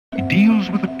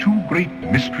deals with the two great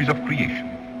mysteries of creation,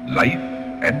 life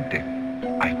and death.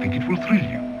 I think it will thrill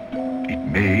you. It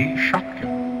may shock you.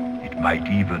 It might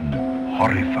even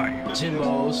horrify you.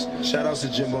 JimBallzzz, shout outs to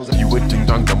JimBallzzz. You a ding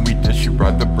dong dummy dish, you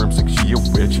ride the broomstick, she a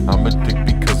witch. I'm a dick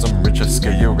because I'm rich, I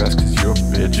scare your ass cause you're a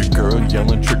bitch. Your girl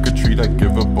yelling trick or treat, I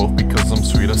give her both because I'm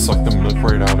sweet. I suck the milk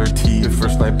right out her teeth. The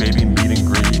first night baby meet and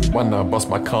greet. Why not bust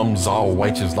my cums all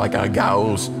white just like a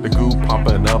gauze? The goo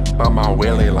popping up by my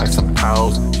willy like some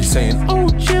cows. She's saying, oh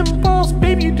JimBallzzz,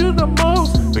 baby you do the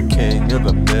most. The king of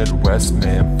the Midwest,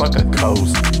 man, fuck a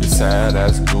coast. Your sad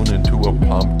ass gooning to a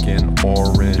pumpkin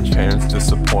orange. Parents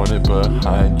disappointed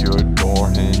behind your door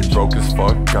hinge. Broke as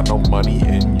fuck, got no money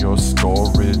in your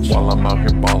storage. While I'm out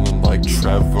here ballin' like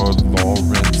Trevor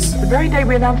Lawrence. The very day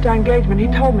we announced our engagement, he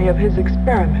told me of his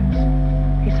experiments.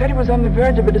 He said he was on the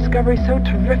verge of a discovery so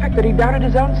terrific that he doubted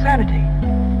his own sanity.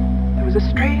 There was a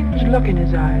strange look in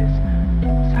his eyes,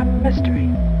 some mystery.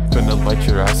 Finna light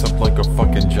your ass up like a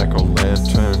fucking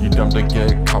jack-o'-lantern. You dumb to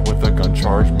get caught with a gun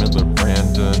charge, Miller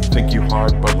Brandon. Think you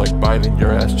hard, but like biting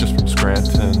your ass just from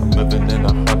Scranton. I'm living in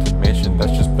a haunted mansion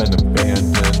that's just been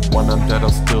abandoned. When I'm dead, I'll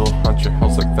still haunt your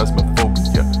house like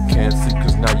phasmophobia. Can't sleep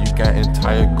cause now you got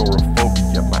entire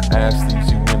agoraphobia. My ass leaves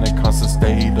you in a constant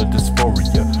state of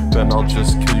dysphoria. Then I'll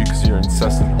just kill you cause you're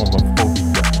incessant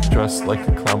homophobia. Dressed like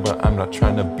a clown, but I'm not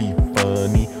trying to be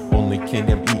funny. Only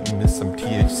candy I'm eating is some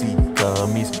THC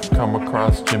gummies. Come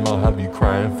across Jim, I'll have you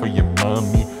crying for your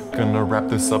mommy. Gonna wrap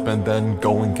this up and then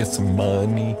go and get some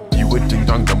money. You a ding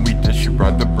dong dummy dish, you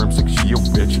ride the broomstick, she a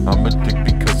witch. I'm a dick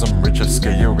because I'm rich, I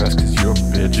scare your ass cause you're a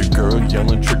bitch. Your girl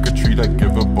yelling trick or treat, I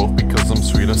give her both because I'm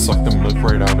sweet. I suck the milk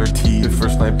right out her teeth. The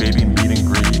first night baby meet and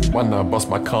greet. Why not bust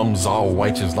my cums all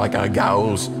white just like a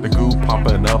gauze? The goo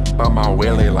popping up by my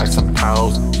willy like some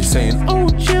cows. She's saying, oh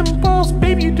JimBallzzz,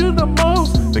 baby you do the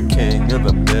most. The king of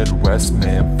the Midwest,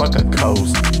 man, fuck a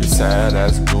coast. Your sad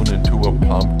ass gooning to a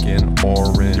pumpkin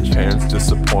orange. Your parents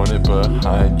disappointed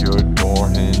behind your door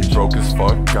hinge. You broke as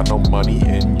fuck, got no money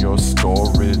in your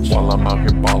storage. While I'm out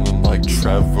here ballin' like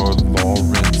Trevor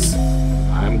Lawrence.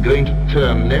 I'm going to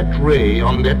turn that ray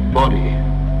on that body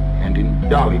and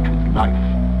endow it with life.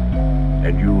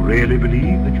 And you really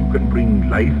believe that you can bring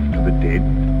life to the dead?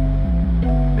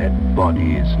 That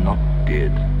body is not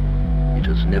dead. It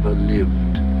has never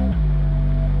lived.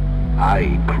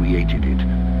 I created it.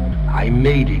 I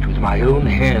made it with my own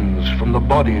hands from the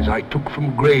bodies I took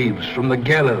from graves, from the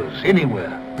gallows,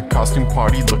 anywhere. The costume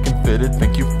party looking fitted,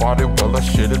 think you fought it, well I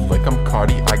shitted like I'm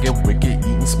Cardi. I get wicked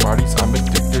eating Smarties, I'm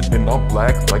addicted in all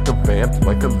black like a vamp,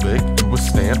 like a lick, you a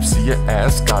stamp. See your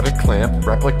ass, got a clamp,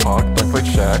 rap like Pac, like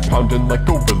Shaq, pounding like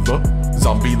gorilla.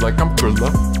 Zombie like I'm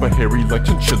Thriller, but hairy like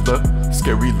Chinchilla,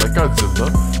 scary like Godzilla.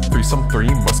 Threesome 3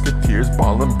 musketeers,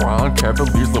 ballin' brown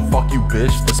cavaliers. Look, fuck you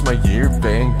bitch, this my year.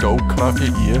 Van Gogh, clock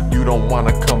your ear. You don't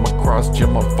wanna come across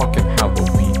Jim on fucking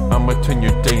Halloween. I'ma turn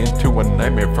your day into a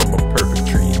nightmare from a perfect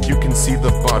dream. You can see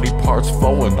the body parts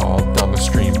flowing all down the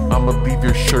stream. I'ma leave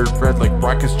your shirt red like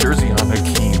Rocket's jersey on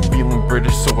Hakeem. Feeling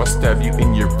British so I stab you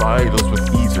in your vitals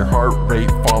with ease. Your heart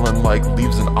rate falling like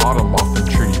leaves in autumn off the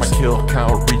trees. My kill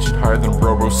count reaching higher than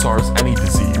Robo-SARS, any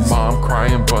disease. Mom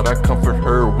crying but I comfort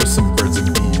her with some birds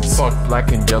and bees. Fuck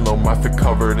black and yellow, my fit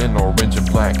covered in orange and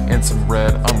black. And some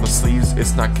red on the sleeves,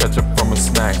 it's not ketchup from a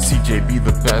snack. CJB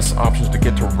the best options to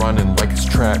get to running like it's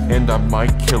track. And I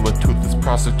might kill a toothless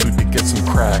prostitute to get some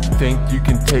crack. Think you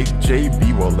can take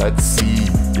JB? Well let's see.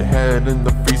 Your head in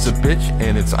the freezer bitch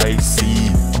and it's icy.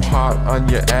 I'm hot on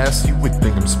your ass, you would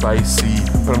think I'm spicy.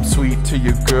 But I'm sweet to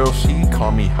your girl, she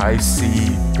call me High C.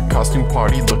 The costume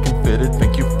party looking fitted,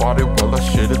 think you fought it, well I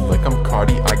shitted like I'm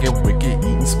Cardi. I get wicked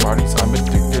eating Smarties, I'm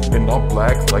addicted in all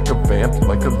black like a vamp,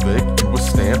 like a lick, you a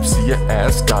stamp. See your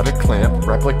ass, got a clamp,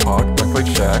 rap like Pac, like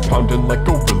Shaq, pounding like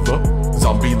gorilla.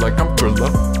 Zombie like I'm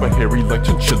Thriller, but hairy like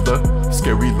Chinchilla,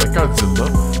 scary like Godzilla.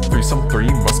 Threesome 3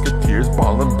 musketeers,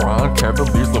 ballin' brown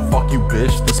cavaliers. Look, fuck you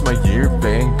bitch, this my year.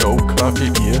 Van Gogh, clock your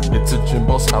ear. It's a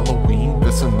JimBallzzz Halloween,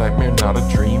 this a nightmare, not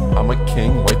a dream. I'm a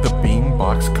king, light the beam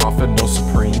box, coffin, no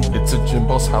Supreme. It's a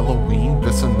JimBallzzz Halloween,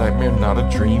 this a nightmare, not a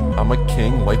dream. I'm a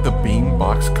king, light the beam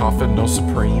box, coffin, no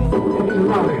Supreme. It's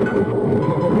alive!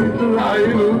 It's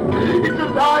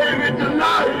alive! It's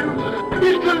alive!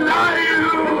 It's alive!